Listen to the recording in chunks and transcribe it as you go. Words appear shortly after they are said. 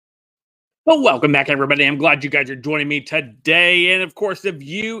Well, welcome back, everybody. I'm glad you guys are joining me today. And of course, the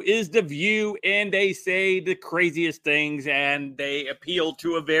view is the view, and they say the craziest things, and they appeal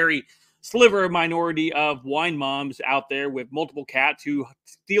to a very sliver minority of wine moms out there with multiple cats who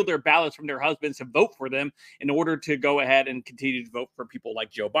steal their ballots from their husbands to vote for them in order to go ahead and continue to vote for people like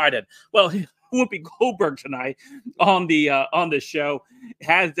Joe Biden. Well, Whoopi Goldberg tonight on the show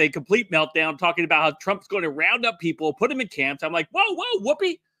has a complete meltdown talking about how Trump's going to round up people, put them in camps. I'm like, whoa,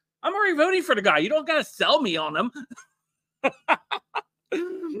 Whoopi. I'm already voting for the guy. You don't got to sell me on him.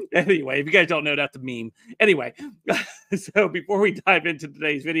 Anyway, if you guys don't know, that's a meme. Anyway, so before we dive into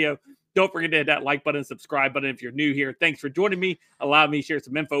today's video, don't forget to hit that like button, subscribe button if you're new here. Thanks for joining me. Allow me to share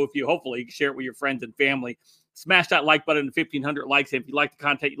some info with you. Hopefully, you can share it with your friends and family. Smash that like button to 1,500 likes. If you like the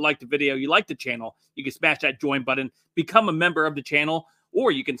content, you like the video, you like the channel, you can smash that join button, become a member of the channel,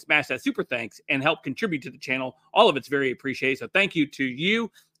 or you can smash that super thanks and help contribute to the channel. All of it's very appreciated. So thank you to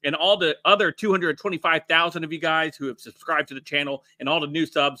you and all the other 225,000 of you guys who have subscribed to the channel and all the new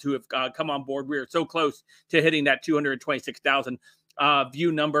subs who have come on board. We are so close to hitting that 226,000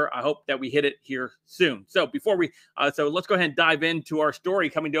 view number. I hope that we hit it here soon. So before we, so let's go ahead and dive into our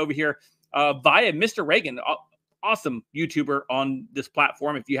story coming over here via Mr. Reagan. Awesome YouTuber on this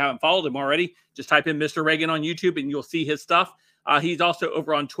platform. If you haven't followed him already, just type in Mr. Reagan on YouTube and you'll see his stuff. He's also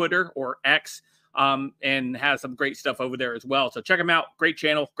over on Twitter or X. And has some great stuff over there as well. So check him out. Great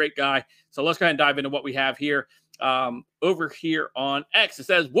channel, great guy. So let's go ahead and dive into what we have here. Over here on X, it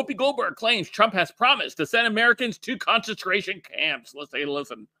says, Whoopi Goldberg claims Trump has promised to send Americans to concentration camps. Let's take a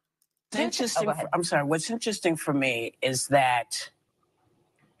listen. What's interesting, I'm sorry. What's interesting for me is that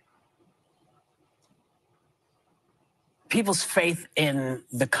people's faith in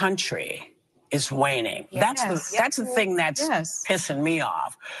the country is waning. That's the thing that's pissing me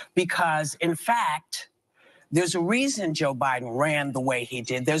off, because in fact, there's a reason Joe Biden ran the way he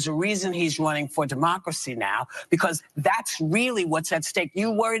did. There's a reason he's running for democracy now, because that's really what's at stake.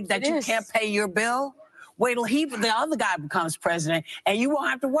 You worried that you can't pay your bill? Wait till the other guy becomes president, and you won't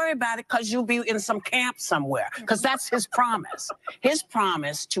have to worry about it because you'll be in some camp somewhere, because that's his promise. His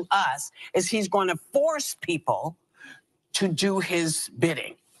promise to us is he's going to force people to do his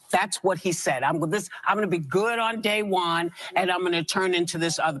bidding. That's what he said. I'm going to be good on day one, and I'm going to turn into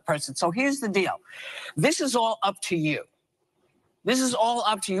this other person. So here's the deal. This is all up to you. This is all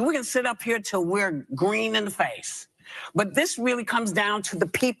up to you. We can sit up here till we're green in the face. But this really comes down to the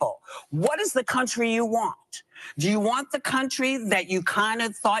people. What is the country you want? Do you want the country that you kind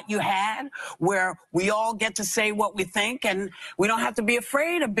of thought you had, where we all get to say what we think and we don't have to be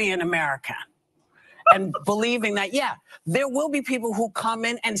afraid of being American? And believing that, yeah, there will be people who come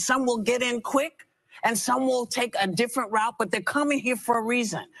in, and some will get in quick and some will take a different route, but they're coming here for a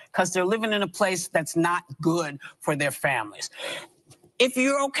reason, because they're living in a place that's not good for their families. If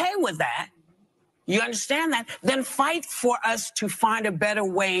you're okay with that, you understand that, then fight for us to find a better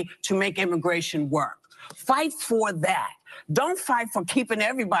way to make immigration work. Fight for that. Don't fight for keeping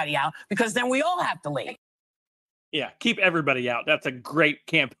everybody out, because then we all have to leave. Yeah, keep everybody out. That's a great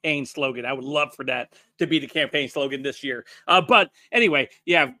campaign slogan. I would love for that to be the campaign slogan this year. But anyway,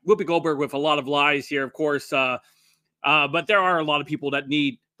 yeah, Whoopi Goldberg with a lot of lies here, of course. But there are a lot of people that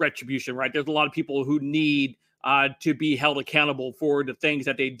need retribution, right? There's a lot of people who need to be held accountable for the things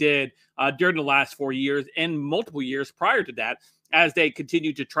that they did during the last 4 years and multiple years prior to that, as they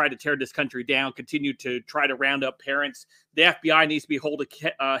continue to try to tear this country down, continue to try to round up parents. The FBI needs to be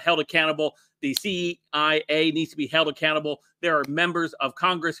held accountable. The CIA needs to be held accountable. There are members of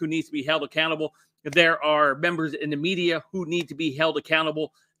Congress who needs to be held accountable. There are members in the media who need to be held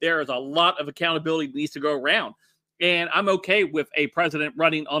accountable. There is a lot of accountability that needs to go around. And I'm okay with a president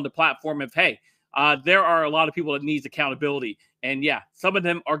running on the platform of, hey, there are a lot of people that needs accountability. And yeah, some of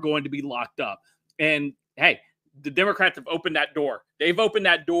them are going to be locked up. And hey, the Democrats have opened that door. They've opened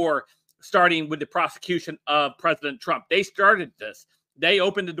that door, starting with the prosecution of President Trump. They started this. They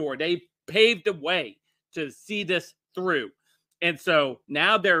opened the door. They paved the way to see this through. And so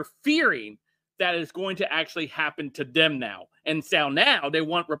now they're fearing that it's going to actually happen to them now. And so now they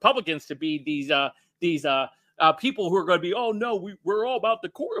want Republicans to be these people who are going to be, oh, no, we're all about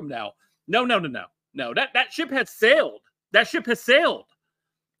decorum now. No. That ship has sailed. That ship has sailed.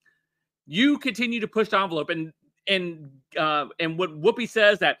 You continue to push the envelope, and what Whoopi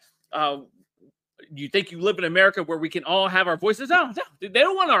says, that you think you live in America where we can all have our voices. No, they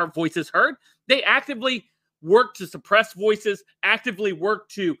don't want our voices heard. They actively work to suppress voices, actively work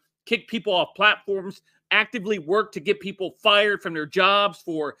to kick people off platforms, actively work to get people fired from their jobs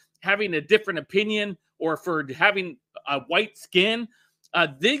for having a different opinion or for having a white skin.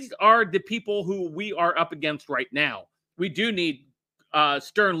 These are the people who we are up against right now. We do need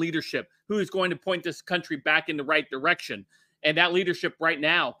stern leadership who is going to point this country back in the right direction. And that leadership right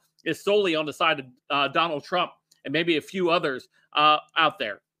now is solely on the side of Donald Trump and maybe a few others out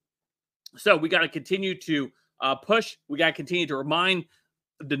there. So we got to continue to push. We got to continue to remind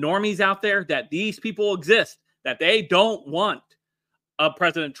the normies out there that these people exist, that they don't want a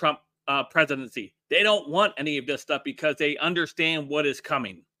President Trump presidency. They don't want any of this stuff because they understand what is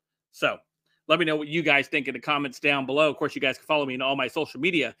coming. So let me know what you guys think in the comments down below. Of course, you guys can follow me on all my social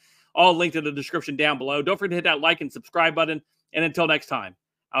media, all linked in the description down below. Don't forget to hit that like and subscribe button. And until next time,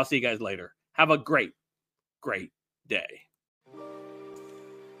 I'll see you guys later. Have a great, great day.